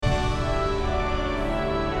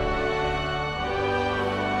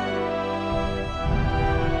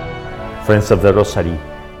Friends of the Rosary,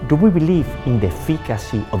 do we believe in the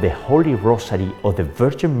efficacy of the Holy Rosary of the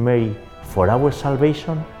Virgin Mary for our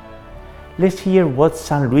salvation? Let's hear what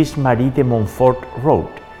Saint Louis Marie de Montfort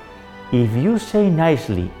wrote. If you say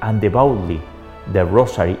nicely and devoutly the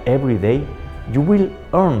Rosary every day, you will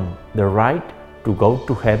earn the right to go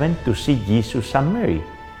to heaven to see Jesus and Mary.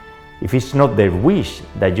 If it's not their wish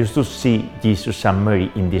that you should see Jesus and Mary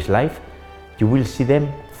in this life, you will see them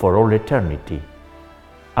for all eternity.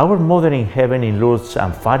 Our Mother in Heaven in Lourdes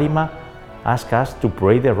and Fatima asked us to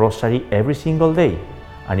pray the Rosary every single day,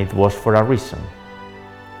 and it was for a reason.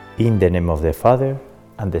 In the name of the Father,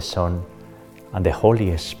 and the Son, and the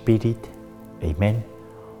Holy Spirit, Amen.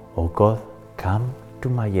 O God, come to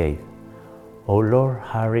my aid. O Lord,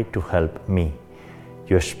 hurry to help me.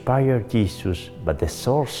 You inspire Jesus, but the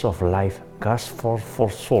source of life gush forth for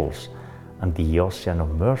souls, and the ocean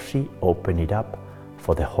of mercy open it up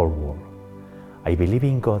for the whole world. I believe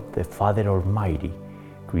in God, the Father Almighty,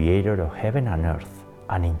 creator of heaven and earth,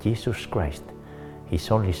 and in Jesus Christ, His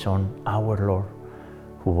only Son, our Lord,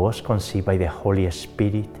 who was conceived by the Holy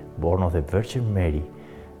Spirit, born of the Virgin Mary,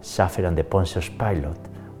 suffered under Pontius Pilate,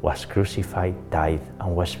 was crucified, died,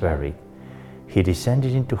 and was buried. He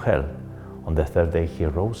descended into hell. On the third day He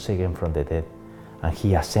rose again from the dead, and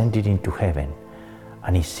He ascended into heaven,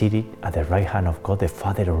 and is seated at the right hand of God the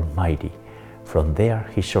Father Almighty. From there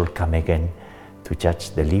He shall come again to judge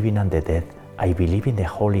the living and the dead. I believe in the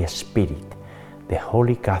Holy Spirit, the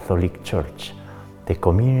Holy Catholic Church, the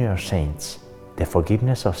communion of saints, the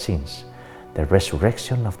forgiveness of sins, the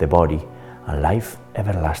resurrection of the body, and life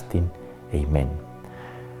everlasting. Amen.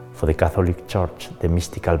 For the Catholic Church, the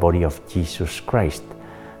mystical body of Jesus Christ,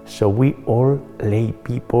 so we all lay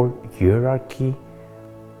people, hierarchy,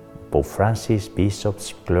 Pope Francis,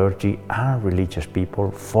 bishops, clergy, and religious people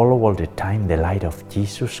follow all the time the light of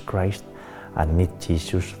Jesus Christ and meet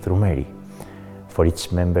Jesus through Mary. For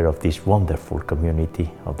each member of this wonderful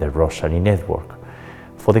community of the Rosary Network,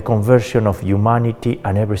 for the conversion of humanity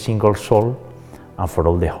and every single soul, and for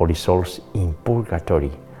all the holy souls in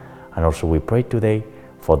purgatory. And also we pray today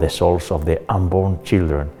for the souls of the unborn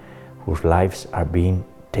children whose lives are being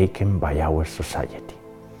taken by our society.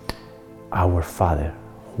 Our Father,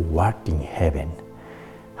 who art in heaven,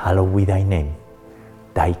 hallowed be thy name.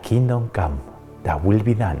 Thy kingdom come, thy will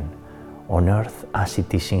be done, on earth as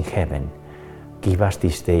it is in heaven. Give us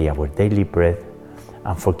this day our daily bread,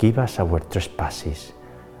 and forgive us our trespasses,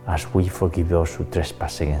 as we forgive those who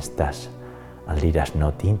trespass against us. And lead us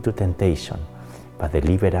not into temptation, but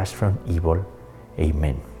deliver us from evil.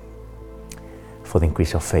 Amen. For the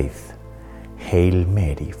increase of faith, Hail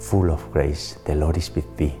Mary, full of grace, the Lord is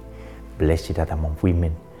with thee. Blessed art among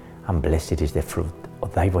women, and blessed is the fruit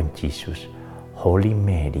of thy womb, Jesus. Holy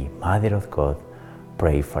Mary, Mother of God,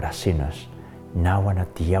 pray for us sinners, now and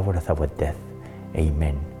at the hour of our death.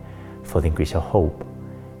 Amen. For the increase of hope,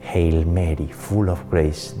 Hail Mary, full of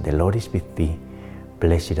grace, the Lord is with thee.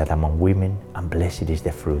 Blessed art among women, and blessed is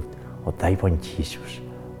the fruit of thy womb, Jesus.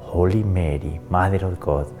 Holy Mary, Mother of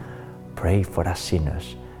God, pray for us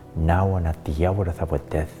sinners, now and at the hour of our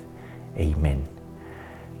death. Amen.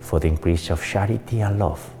 For the increase of charity and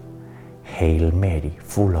love, Hail Mary,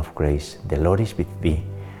 full of grace, the Lord is with thee.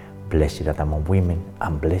 Blessed art among women,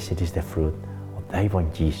 and blessed is the fruit of thy womb,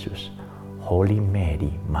 Jesus. Holy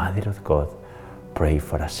Mary, Mother of God, pray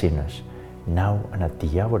for us sinners, now and at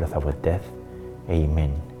the hour of our death.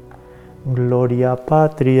 Amen. Gloria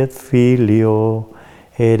Patri et Filio,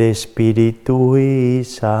 et Spiritui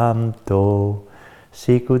Sancto,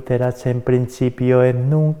 sicut erat in principio et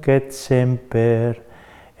nunc et semper,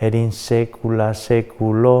 et in saecula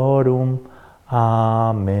saeculorum.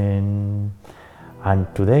 Amen. And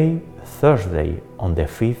today, Thursday, on the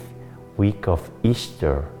 5th week of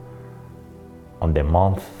Easter, on the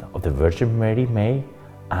month of the Virgin Mary, May,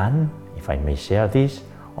 and, if I may share this,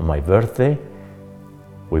 on my birthday,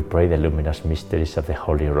 we pray the luminous mysteries of the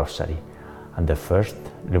Holy Rosary. And the first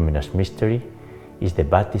luminous mystery is the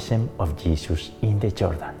baptism of Jesus in the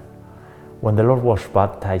Jordan. When the Lord was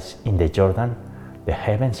baptized in the Jordan, the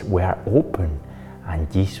heavens were open,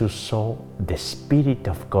 and Jesus saw the Spirit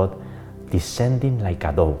of God descending like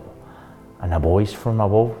a dove, and a voice from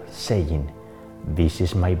above saying, "This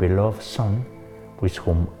is my beloved Son, with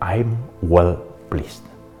whom I am well pleased."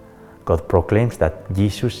 God proclaims that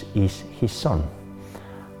Jesus is His Son,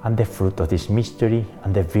 and the fruit of this mystery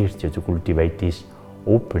and the virtue to cultivate is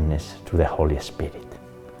openness to the Holy Spirit.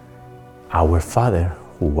 Our Father,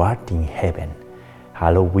 who art in heaven,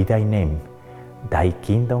 hallowed be thy name. Thy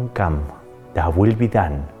kingdom come, thy will be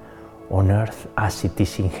done, on earth as it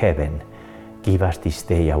is in heaven. Give us this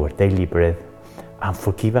day our daily bread, and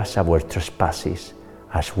forgive us our trespasses,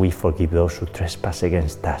 as we forgive those who trespass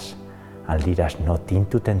against us. And lead us not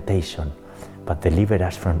into temptation, but deliver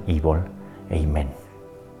us from evil. Amen.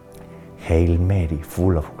 Hail Mary,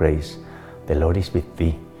 full of grace, the Lord is with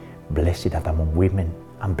thee. Blessed art among women,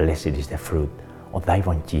 and blessed is the fruit of thy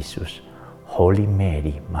womb, Jesus. Holy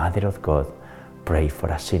Mary, Mother of God, pray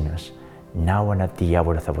for us sinners, now and at the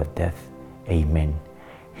hour of our death. Amen.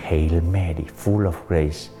 Hail Mary, full of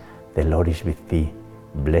grace, the Lord is with thee.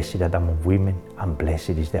 Blessed art among women, and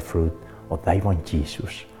blessed is the fruit of thy womb,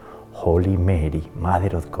 Jesus. Holy Mary,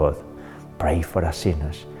 Mother of God, pray for us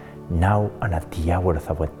sinners, now and at the hour of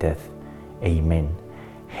our death. Amen.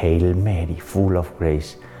 Hail Mary, full of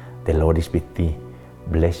grace, the Lord is with thee.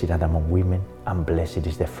 Blessed art among women, and blessed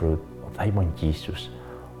is the fruit of thy womb, Jesus.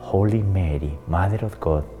 Holy Mary, Mother of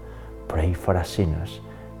God, pray for us sinners,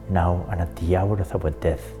 now and at the hour of our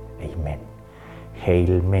death. Amen.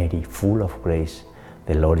 Hail Mary, full of grace,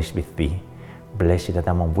 the Lord is with thee. Blessed art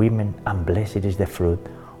among women, and blessed is the fruit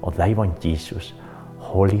of thy womb, Jesus.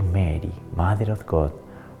 Holy Mary, Mother of God,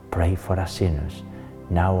 pray for us sinners,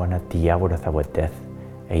 now and at the hour of our death.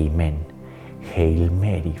 Amen. Hail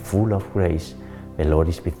Mary, full of grace, the Lord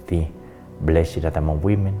is with thee. Blessed art among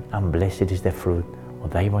women, and blessed is the fruit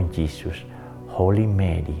of thy womb, Jesus. Holy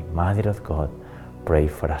Mary, Mother of God, pray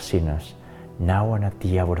for us sinners, now and at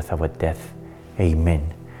the hour of our death.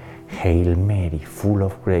 Amen. Hail Mary, full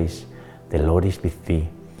of grace, the Lord is with thee.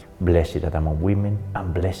 Blessed art among women,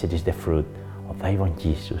 and blessed is the fruit of thy womb,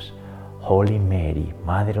 Jesus. Holy Mary,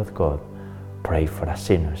 Mother of God, pray for us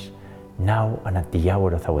sinners, now and at the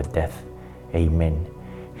hour of our death. Amen.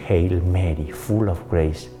 Hail Mary, full of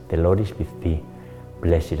grace, the Lord is with thee.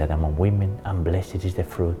 Blessed art among women, and blessed is the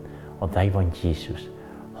fruit of thy womb, Jesus.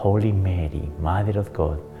 Holy Mary, Mother of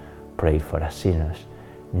God, pray for us sinners,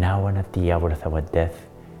 now and at the hour of our death.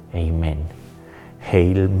 Amen.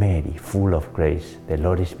 Hail Mary, full of grace, the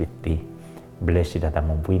Lord is with thee. Blessed art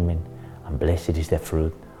among women, and blessed is the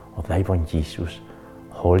fruit of thy womb, Jesus.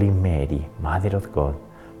 Holy Mary, Mother of God,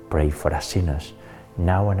 pray for us sinners,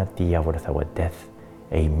 now and at the hour of our death.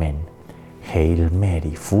 Amen. Hail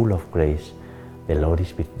Mary, full of grace, the Lord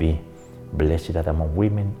is with thee. Blessed art among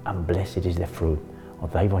women, and blessed is the fruit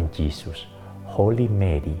of thy womb, Jesus. Holy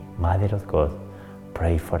Mary, Mother of God,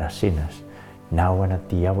 pray for us sinners, now and at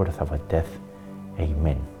the hour of our death.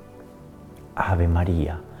 Amen. Ave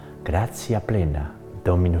Maria, gratia plena,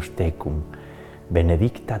 Dominus tecum,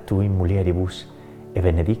 benedicta tu in mulieribus, et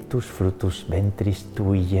benedictus fructus ventris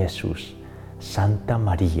tui, Iesus. Santa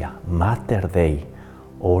Maria, Mater Dei,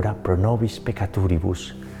 ora pro nobis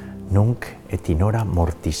peccatoribus, nunc et in hora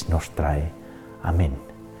mortis nostrae. Amen.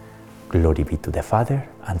 Glory be to the Father,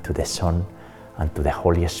 and to the Son, and to the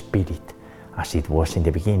Holy Spirit, as it was in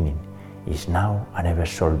the beginning, is now, and ever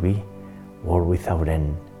shall be, world without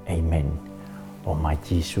end. Amen. O my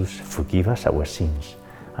Jesus, forgive us our sins,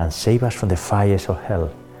 and save us from the fires of hell.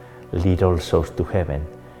 Lead all souls to heaven,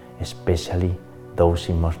 especially those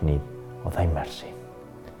in most need of thy mercy.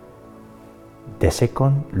 The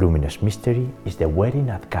second luminous mystery is the wedding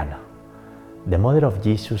at Cana. The mother of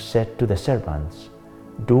Jesus said to the servants,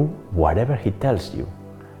 "Do whatever he tells you."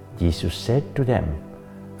 Jesus said to them,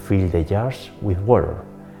 "Fill the jars with water,"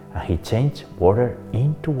 and he changed water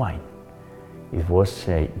into wine. It was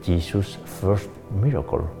Jesus' first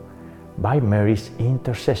miracle by Mary's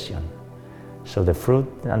intercession. So the fruit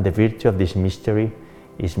and the virtue of this mystery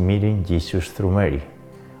is meeting Jesus through Mary.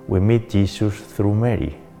 We meet Jesus through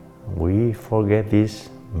Mary. We forget this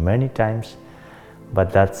many times,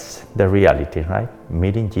 but that's the reality, right?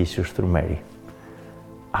 Meeting Jesus through Mary.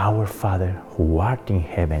 Our Father, who art in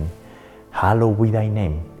heaven, hallowed be thy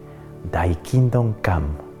name. Thy kingdom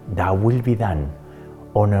come, thy will be done,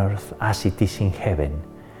 on earth as it is in heaven.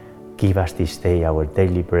 Give us this day our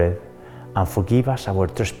daily bread, and forgive us our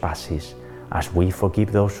trespasses, as we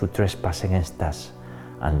forgive those who trespass against us.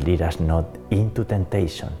 And lead us not into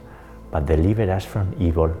temptation, but deliver us from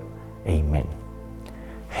evil. Amen.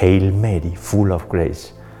 Hail Mary, full of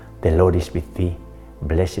grace, the Lord is with thee.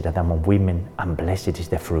 Blessed art among women, and blessed is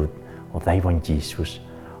the fruit of thy womb, Jesus.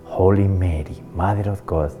 Holy Mary, Mother of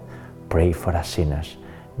God, pray for us sinners,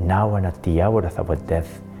 now and at the hour of our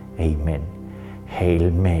death. Amen.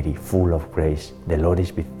 Hail Mary, full of grace, the Lord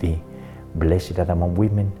is with thee. Blessed art among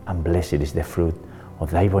women, and blessed is the fruit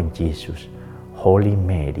of thy womb, Jesus. Holy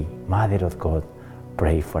Mary, Mother of God,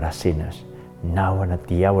 pray for us sinners, now and at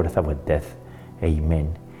the hour of our death.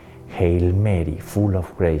 Amen. Hail Mary, full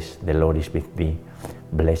of grace, the Lord is with thee.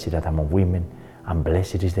 Blessed art among women, and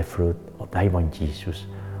blessed is the fruit of thy womb, Jesus.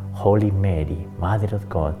 Holy Mary, Mother of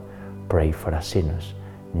God, pray for us sinners,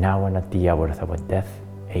 now and at the hour of our death.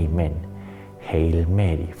 Amen. Hail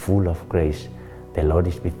Mary, full of grace, the Lord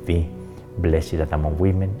is with thee. Blessed art thou among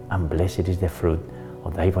women, and blessed is the fruit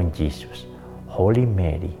of thy womb, Jesus. Holy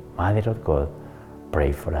Mary, Mother of God,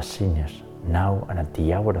 pray for us sinners, now and at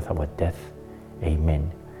the hour of our death.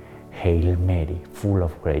 Amen. Hail Mary, full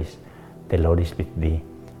of grace, the Lord is with thee.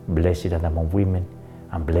 Blessed art thou among women,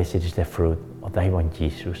 and blessed is the fruit of thy womb,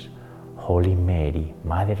 Jesus. Holy Mary,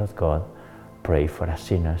 Mother of God, pray for us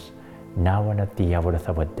sinners, now and at the hour of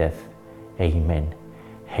our death. Amen.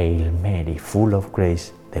 Hail Mary, full of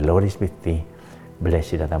grace, the Lord is with thee.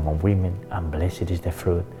 Blessed art thou among women, and blessed is the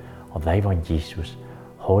fruit of thy womb, Jesus.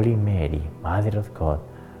 Holy Mary, Mother of God,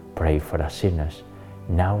 pray for us sinners,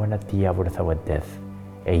 now and at the hour of our death.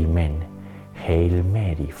 Amen. Hail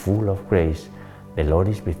Mary, full of grace, the Lord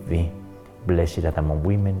is with thee. Blessed art thou among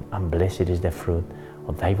women, and blessed is the fruit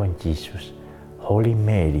of thy womb, Jesus. Holy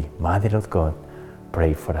Mary, Mother of God,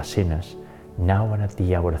 pray for us sinners, now and at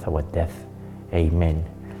the hour of our death. Amen.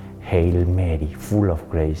 Hail Mary, full of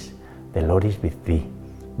grace, the Lord is with thee.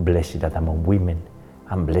 Blessed art thou among women,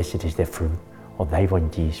 and blessed is the fruit of thy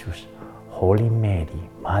womb, Jesus. Holy Mary,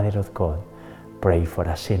 Mother of God, pray for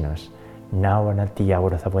us sinners, now and at the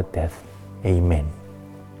hour of our death. Amen.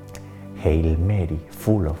 Hail Mary,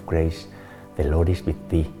 full of grace, the Lord is with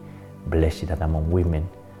thee. Blessed art thou among women,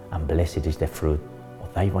 and blessed is the fruit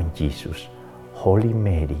of thy womb, Jesus. Holy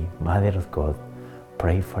Mary, Mother of God,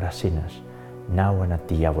 pray for us sinners, now and at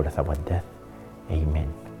the hour of our death.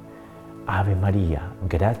 Amen. Ave Maria,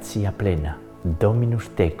 gratia plena, Dominus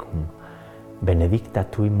tecum, benedicta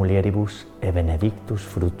tui mulieribus, et benedictus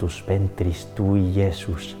fructus ventris tui,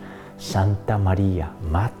 Iesus. Santa Maria,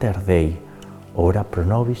 Mater Dei, ora pro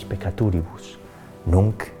nobis peccatoribus,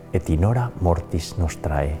 nunc et in hora mortis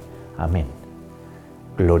nostrae. Amen.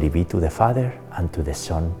 Glory be to the Father, and to the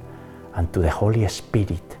Son, and to the Holy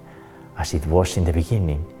Spirit, as it was in the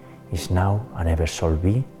beginning, is now, and ever shall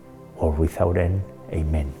be, world without end.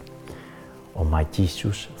 Amen. O my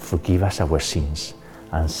Jesus, forgive us our sins,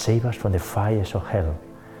 and save us from the fires of hell.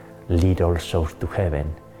 Lead all souls to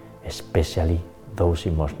heaven, especially those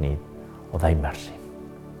in most need of thy mercy.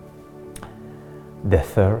 The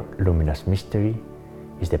third luminous mystery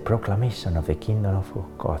is the proclamation of the kingdom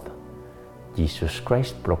of God. Jesus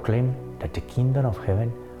Christ proclaimed that the kingdom of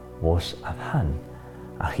heaven was at hand,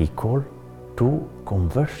 and he called to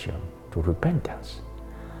conversion, to repentance.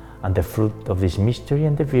 And the fruit of this mystery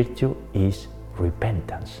and the virtue is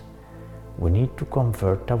repentance. We need to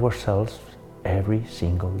convert ourselves every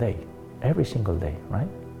single day, right?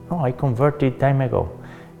 No, I converted time ago.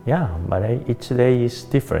 Yeah, but each day is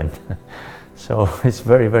different. So it's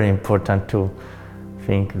very, very important to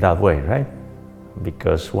think that way, right?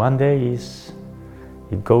 Because one day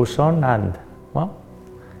it goes on, and well,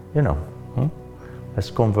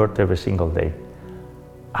 let's convert every single day.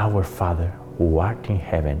 Our Father, who art in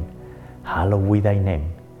heaven, hallowed be thy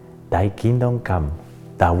name. Thy kingdom come,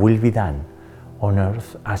 thy will be done, on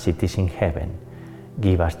earth as it is in heaven.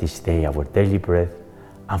 Give us this day our daily bread,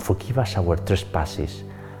 and forgive us our trespasses,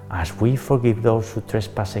 as we forgive those who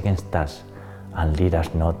trespass against us. And lead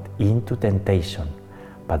us not into temptation,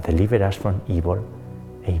 but deliver us from evil.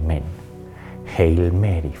 Amen. Hail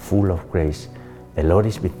Mary, full of grace, the Lord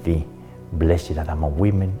is with thee. Blessed art thou among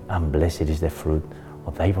women, and blessed is the fruit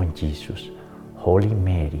of thy womb, Jesus. Holy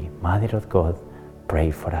Mary, Mother of God,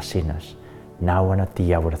 pray for us sinners, now and at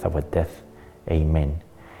the hour of our death. Amen.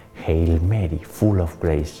 Hail Mary, full of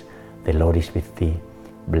grace, the Lord is with thee.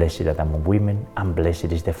 Blessed art thou among women, and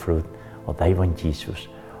blessed is the fruit of thy womb, Jesus.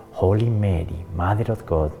 Holy Mary, Mother of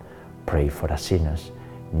God, pray for us sinners,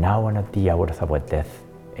 now and at the hour of our death.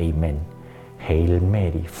 Amen. Hail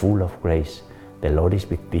Mary, full of grace, the Lord is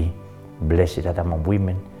with thee. Blessed art thou among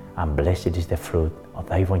women, and blessed is the fruit of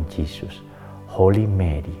thy womb, Jesus. Holy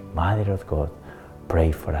Mary, Mother of God,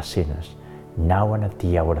 pray for us sinners, now and at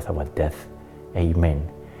the hour of our death. Amen.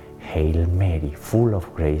 Hail Mary, full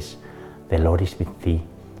of grace, the Lord is with thee.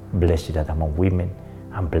 Blessed art thou among women,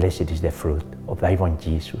 and blessed is the fruit of thy womb,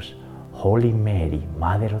 Jesus. Holy Mary,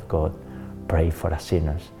 Mother of God, pray for us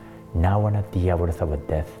sinners, now and at the hour of our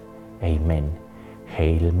death. Amen.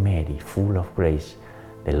 Hail Mary, full of grace,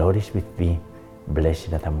 the Lord is with thee.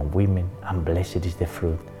 Blessed art thou among women, and blessed is the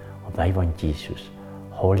fruit of thy womb, Jesus.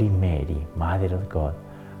 Holy Mary, Mother of God,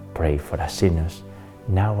 pray for us sinners,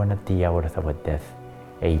 now and at the hour of our death.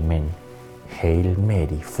 Amen. Hail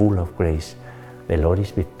Mary, full of grace, the Lord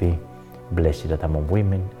is with thee. Blessed art thou among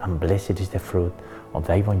women, and blessed is the fruit of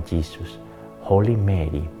thy womb, Jesus. Holy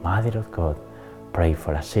Mary, Mother of God, pray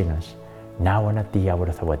for us sinners, now and at the hour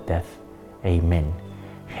of our death. Amen.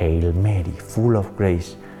 Hail Mary, full of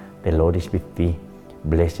grace, the Lord is with thee.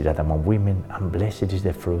 Blessed art thou among women, and blessed is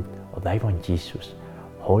the fruit of thy womb, Jesus.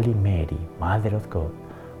 Holy Mary, Mother of God,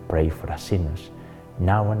 pray for us sinners,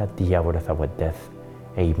 now and at the hour of our death.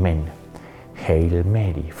 Amen. Hail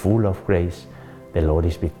Mary, full of grace, the Lord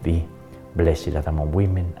is with thee. Blessed art thou among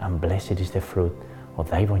women, and blessed is the fruit of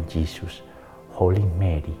thy womb, Jesus. Holy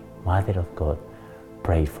Mary, Mother of God,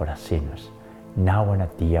 pray for us sinners, now and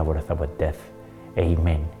at the hour of our death.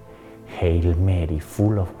 Amen. Hail Mary,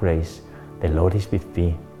 full of grace, the Lord is with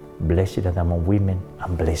thee. Blessed art thou among women,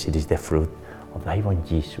 and blessed is the fruit of thy womb,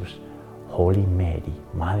 Jesus. Holy Mary,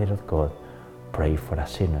 Mother of God, pray for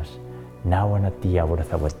us sinners, now and at the hour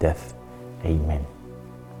of our death. Amen.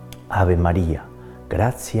 Ave Maria,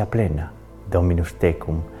 gratia plena, Dominus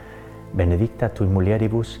tecum, benedicta tui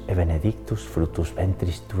mulieribus, et benedictus fructus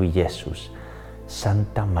ventris tui, Iesus.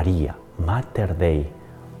 Santa Maria, Mater Dei,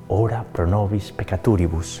 ora pro nobis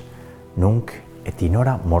peccatoribus, nunc et in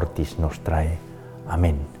hora mortis nostrae.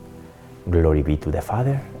 Amen. Glory be to the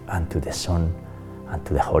Father, and to the Son, and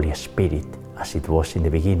to the Holy Spirit, as it was in the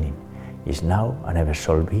beginning, is now, and ever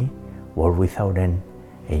shall be, world without end.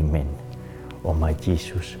 Amen. O my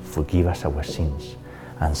Jesus, forgive us our sins,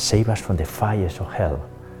 and save us from the fires of hell.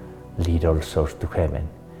 Lead all souls to heaven,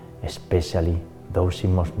 especially those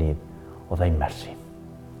in most need of thy mercy.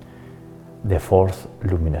 The fourth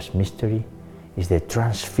luminous mystery is the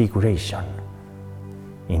Transfiguration.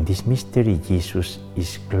 In this mystery, Jesus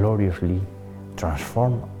is gloriously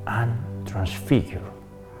transformed and transfigured.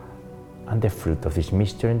 And the fruit of this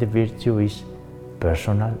mystery and the virtue is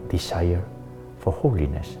personal desire for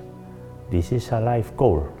holiness. This is a life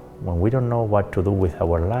goal. When we don't know what to do with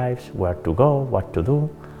our lives, where to go, what to do,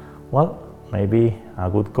 well, maybe a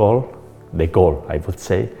good goal, the goal I would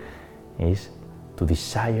say, is to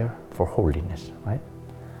desire for holiness, right?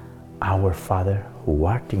 Our Father, who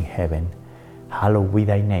art in heaven, hallowed be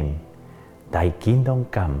thy name. Thy kingdom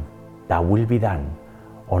come, thy will be done,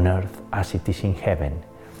 on earth as it is in heaven.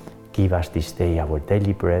 Give us this day our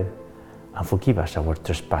daily bread, and forgive us our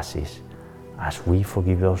trespasses, as we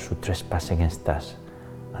forgive those who trespass against us.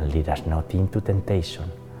 And lead us not into temptation,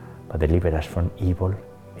 but deliver us from evil.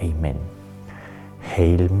 Amen.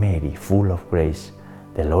 Hail Mary, full of grace,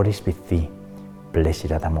 the Lord is with thee.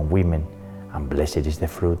 Blessed art thou among women, and blessed is the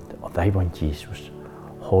fruit of thy womb, Jesus.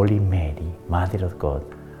 Holy Mary, Mother of God,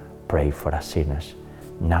 pray for us sinners,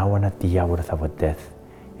 now and at the hour of our death.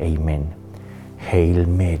 Amen. Hail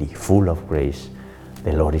Mary, full of grace,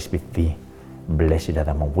 the Lord is with thee. Blessed art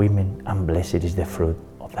thou among women, and blessed is the fruit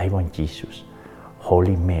of thy womb, Jesus.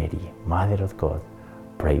 Holy Mary, Mother of God,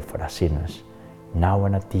 pray for us sinners, now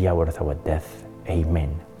and at the hour of our death.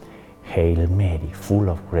 Amen. Hail Mary, full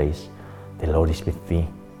of grace, the Lord is with thee.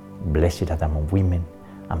 Blessed art thou among women,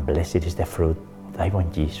 and blessed is the fruit of thy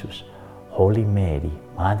womb, Jesus. Holy Mary,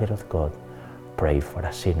 Mother of God, pray for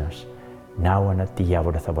us sinners, now and at the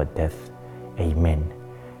hour of our death. Amen.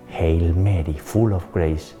 Hail Mary, full of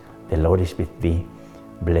grace, the Lord is with thee.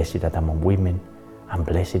 Blessed art thou among women, and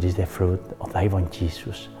blessed is the fruit of thy womb,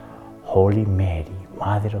 Jesus. Holy Mary,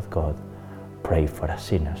 Mother of God, pray for us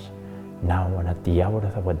sinners, now and at the hour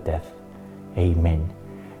of our death. Amen.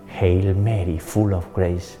 Hail Mary, full of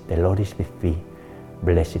grace, the Lord is with thee.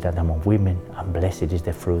 Blessed art thou among women, and blessed is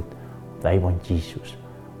the fruit of thy womb, Jesus.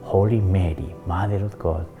 Holy Mary, Mother of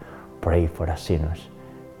God, pray for us sinners,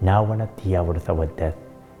 now and at the hour of our death.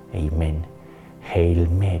 Amen. Hail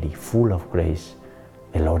Mary, full of grace,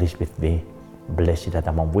 the Lord is with thee. Blessed art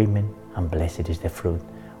thou among women, and blessed is the fruit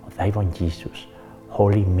of thy womb, Jesus.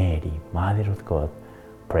 Holy Mary, Mother of God,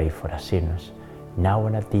 pray for us sinners, now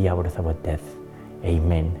and at the hour of our death.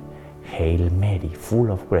 Amen. Hail Mary,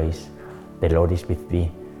 full of grace, the Lord is with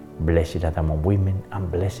thee. Blessed art thou among women,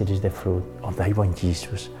 and blessed is the fruit of thy womb,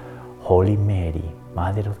 Jesus. Holy Mary,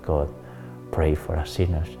 Mother of God, pray for us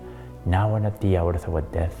sinners, now and at the hour of our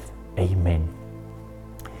death. Amen.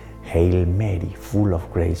 Hail Mary, full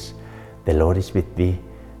of grace, the Lord is with thee.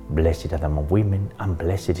 Blessed art thou among women, and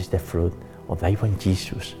blessed is the fruit of thy womb,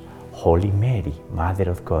 Jesus. Holy Mary, Mother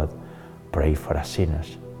of God, pray for us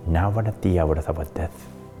sinners, now and at the hour of our death.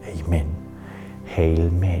 Amen. Hail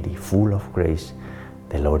Mary, full of grace,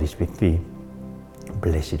 the Lord is with thee.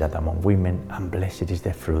 Blessed art thou among women, and blessed is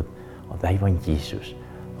the fruit of thy womb, Jesus.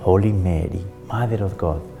 Holy Mary, Mother of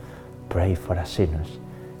God, pray for us sinners,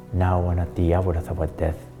 now and at the hour of our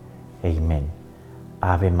death. Amen.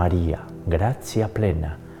 Ave Maria, gratia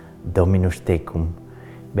plena, Dominus tecum,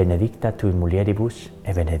 benedicta tui mulieribus,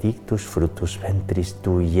 et benedictus fructus ventris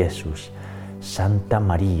tui, Iesus. Santa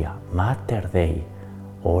Maria, Mater Dei,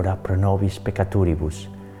 ora pro nobis peccatoribus,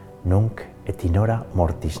 nunc et in hora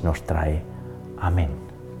mortis nostrae. Amen.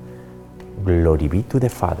 Glory be to the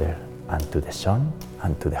Father, and to the Son,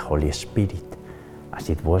 and to the Holy Spirit, as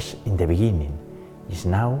it was in the beginning, is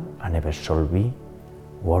now, and ever shall be,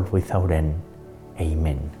 world without end.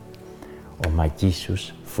 Amen. O my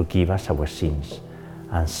Jesus, forgive us our sins,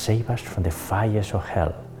 and save us from the fires of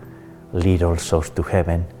hell. Lead all souls to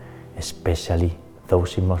heaven, especially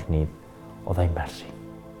those in most need of thy mercy.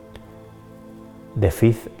 The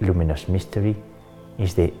fifth luminous mystery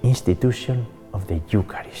is the institution of the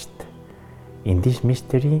Eucharist. In this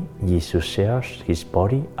mystery, Jesus shares his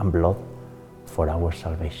body and blood for our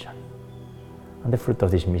salvation. And the fruit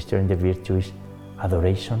of this mystery and the virtue is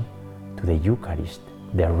adoration to the Eucharist,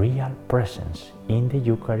 the real presence. In the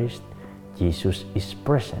Eucharist, Jesus is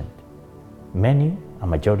present. Many, a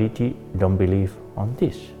majority, don't believe on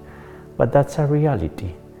this, but that's a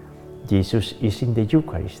reality. Jesus is in the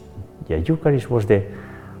Eucharist. The Eucharist was the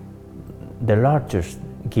largest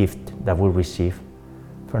gift that we receive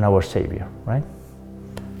from our Savior, right?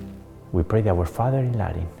 We pray Our Father in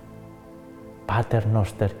Latin. Pater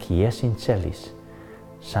noster qui es in celis,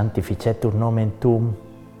 sanctificetur nomen tuum,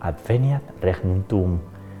 adveniat regnum tuum,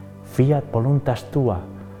 fiat voluntas tua,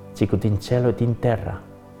 sicut in cielo et in terra.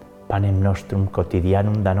 Panem nostrum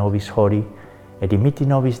quotidianum da nobis hodie, et dimitti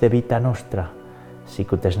nobis debita nostra,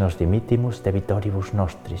 sicut es nos dimittimus debitoribus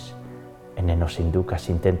nostris, et ne nos inducas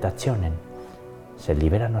in tentationem, sed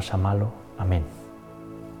libera nos a malo. Amen.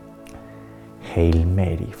 Hail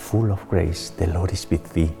Mary, full of grace, the Lord is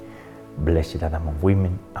with thee. Blessed art thou among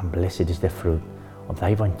women, and blessed is the fruit of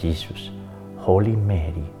thy womb, Jesus. Holy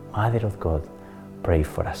Mary, Mother of God, pray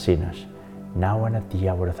for us sinners, now and at the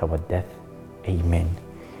hour of our death. Amen.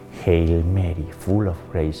 Hail Mary, full of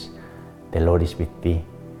grace, the Lord is with thee.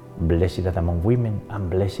 Blessed art thou among women, and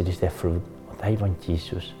blessed is the fruit of thy womb,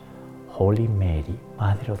 Jesus. Holy Mary,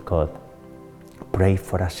 Mother of God, pray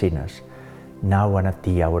for us sinners, now and at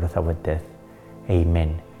the hour of our death.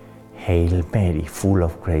 Amen. Hail Mary, full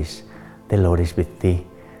of grace, the Lord is with thee.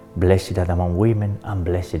 Blessed art thou among women, and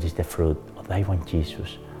blessed is the fruit of thy womb,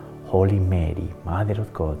 Jesus. Holy Mary, Mother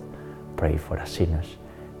of God, pray for us sinners,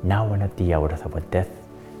 now and at the hour of our death.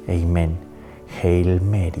 Amen. Hail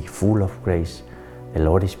Mary, full of grace, the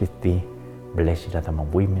Lord is with thee. Blessed art thou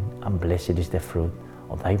among women, and blessed is the fruit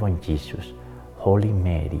of thy womb, Jesus. Holy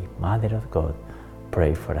Mary, Mother of God,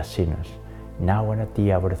 pray for us sinners, now and at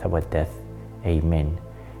the hour of our death. Amen.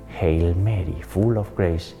 Hail Mary, full of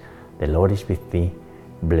grace, the Lord is with thee.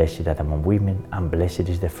 Blessed art thou among women, and blessed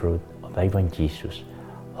is the fruit of thy womb, Jesus.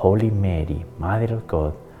 Holy Mary, Mother of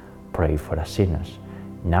God, pray for us sinners,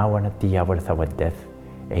 now and at the hour of our death.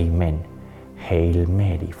 Amen. Hail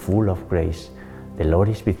Mary, full of grace, the Lord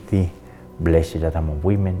is with thee. Blessed art thou among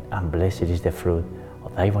women, and blessed is the fruit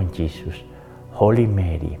of thy womb, Jesus. Holy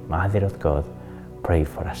Mary, Mother of God, pray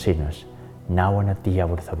for us sinners, now and at the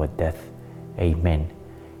hour of our death. Amen.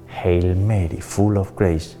 Hail Mary, full of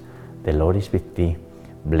grace, the Lord is with thee.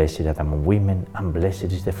 Blessed art thou among women, and blessed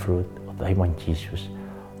is the fruit of thy womb, Jesus.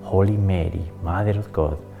 Holy Mary, Mother of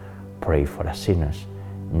God, pray for us sinners,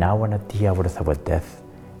 now and at the hour of our death.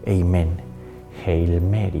 Amen. Hail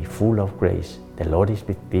Mary, full of grace, the Lord is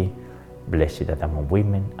with thee. Blessed art thou among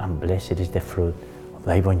women, and blessed is the fruit of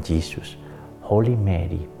thy womb, Jesus. Holy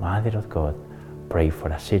Mary, Mother of God, pray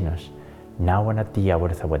for us sinners, now and at the hour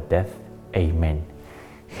of our death. Amen.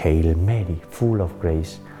 Hail Mary, full of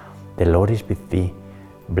grace, the Lord is with thee.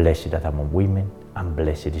 Blessed art thou among women, and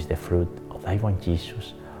blessed is the fruit of thy womb,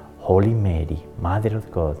 Jesus. Holy Mary, Mother of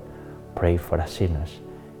God, pray for us sinners,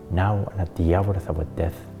 now and at the hour of our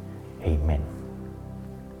death. Amen.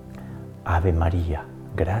 Ave Maria,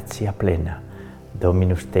 gratia plena,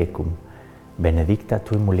 Dominus tecum, benedicta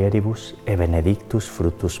tui mulieribus, et benedictus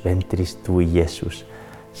fructus ventris tui, Iesus.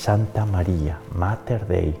 Santa Maria, Mater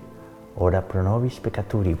Dei, ora pro nobis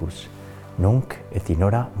peccatoribus, nunc et in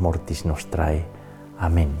hora mortis nostrae.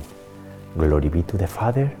 Amen. Glory be to the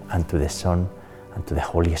Father, and to the Son, and to the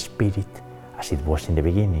Holy Spirit, as it was in the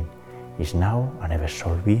beginning, is now, and ever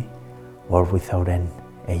shall be, world without end.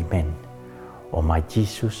 Amen. O my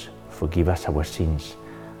Jesus, forgive us our sins,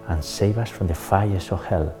 and save us from the fires of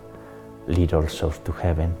hell. Lead all souls to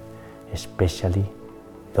heaven, especially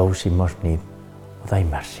those in most need of thy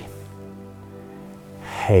mercy.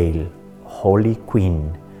 Hail, Holy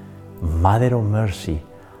Queen, Mother of Mercy,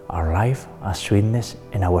 our life, our sweetness,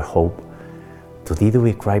 and our hope. To thee do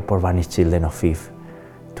we cry, poor banished children of Eve.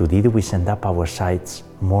 To thee do we send up our sighs,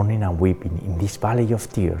 mourning and weeping in this valley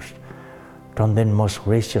of tears. Turn then, most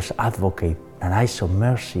gracious Advocate, thine eyes of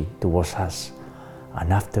mercy towards us,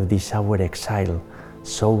 and after this our exile,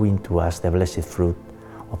 sow into us the blessed fruit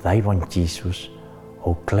of thy womb, Jesus.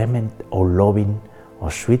 O clement, O loving, O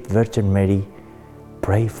sweet Virgin Mary,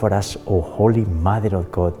 pray for us, O Holy Mother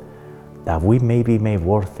of God, that we may be made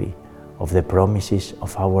worthy of the promises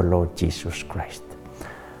of our Lord Jesus Christ.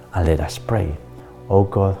 And let us pray. O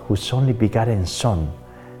God, whose only begotten Son,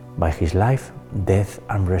 by his life, death,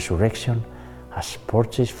 and resurrection, has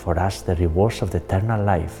purchased for us the rewards of the eternal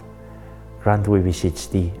life, grant, we beseech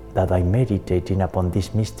thee, that by meditating upon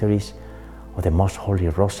these mysteries of the most holy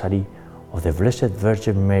Rosary of the Blessed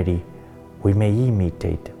Virgin Mary, we may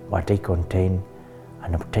imitate what they contain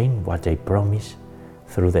and obtain what they promise,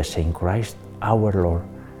 through the same Christ our Lord.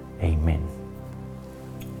 Amen.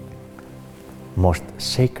 Most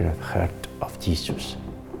Sacred Heart of Jesus,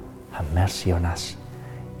 have mercy on us.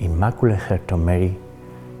 Immaculate Heart of Mary,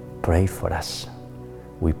 pray for us.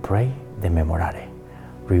 We pray the Memorare.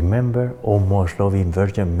 Remember, O most loving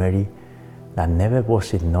Virgin Mary, that never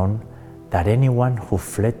was it known that anyone who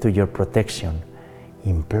fled to your protection,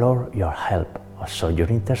 implored your help, or sought your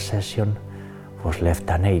intercession, was left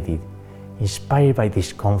unaided. Inspired by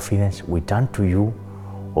this confidence, we turn to you,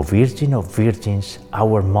 O Virgin of Virgins,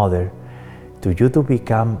 our Mother. To you to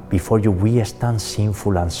become, before you we stand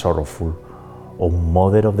sinful and sorrowful. O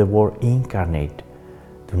Mother of the Word incarnate,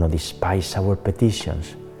 do not despise our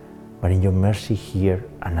petitions, but in your mercy hear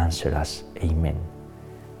and answer us. Amen.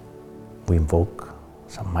 We invoke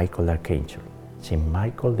Saint Michael the Archangel. Saint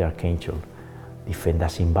Michael the Archangel, defend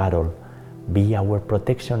us in battle, be our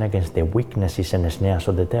protection against the weaknesses and snares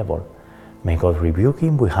of the devil. May God rebuke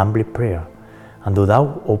him, we humbly pray. And do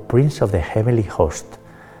thou, O Prince of the heavenly host,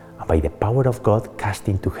 and by the power of God, cast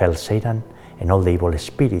into hell Satan and all the evil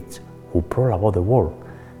spirits who prowl about the world,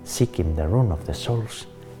 seeking the ruin of the souls.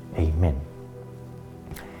 Amen.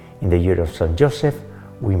 In the year of Saint Joseph,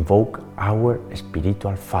 we invoke our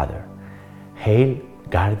spiritual Father. Hail,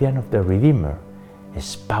 guardian of the Redeemer,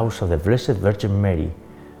 spouse of the Blessed Virgin Mary.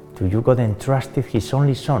 To you God entrusted his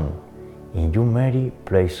only Son. In you Mary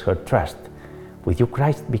placed her trust. With you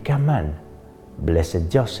Christ became man. Blessed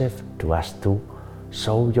Joseph, to us too,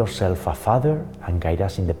 show yourself a Father and guide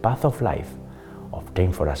us in the path of life.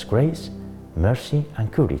 Obtain for us grace, mercy,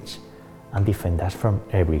 and courage, and defend us from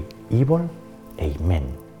every evil.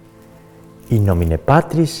 Amen. In nomine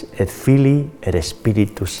Patris et Filii et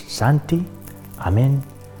Spiritus Sancti. Amen.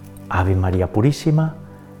 Ave Maria Purissima,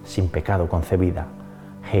 sin pecado concebida.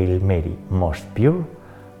 Hail Mary, most pure,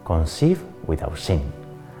 conceived without sin.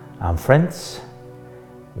 And friends,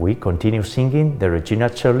 we continue singing the Regina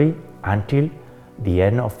Coeli until the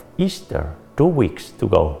end of Easter. 2 weeks to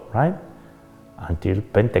go, right? Until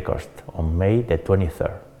Pentecost on May the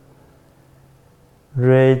 23rd.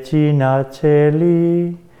 Regina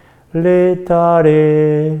Coeli,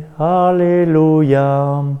 letare,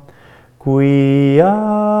 alleluia,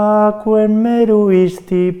 quia quem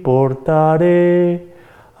meruisti portare,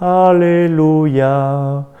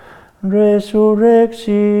 alleluia,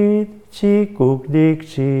 resurrexit, sicut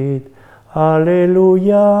dixit,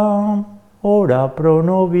 alleluia, ora pro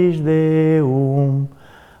nobis Deum,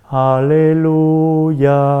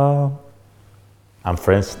 alleluia. And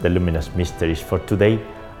friends, the Luminous Mysteries for today,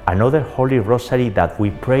 another Holy Rosary that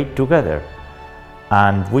we pray together.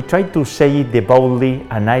 And we try to say it devoutly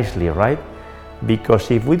and nicely, right?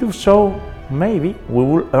 Because if we do so, maybe we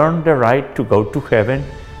will earn the right to go to heaven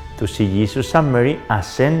to see Jesus and Mary, as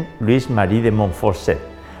Saint Louis Marie de Montfort said.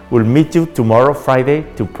 We'll meet you tomorrow, Friday,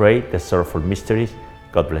 to pray the Sorrowful Mysteries.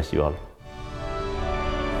 God bless you all.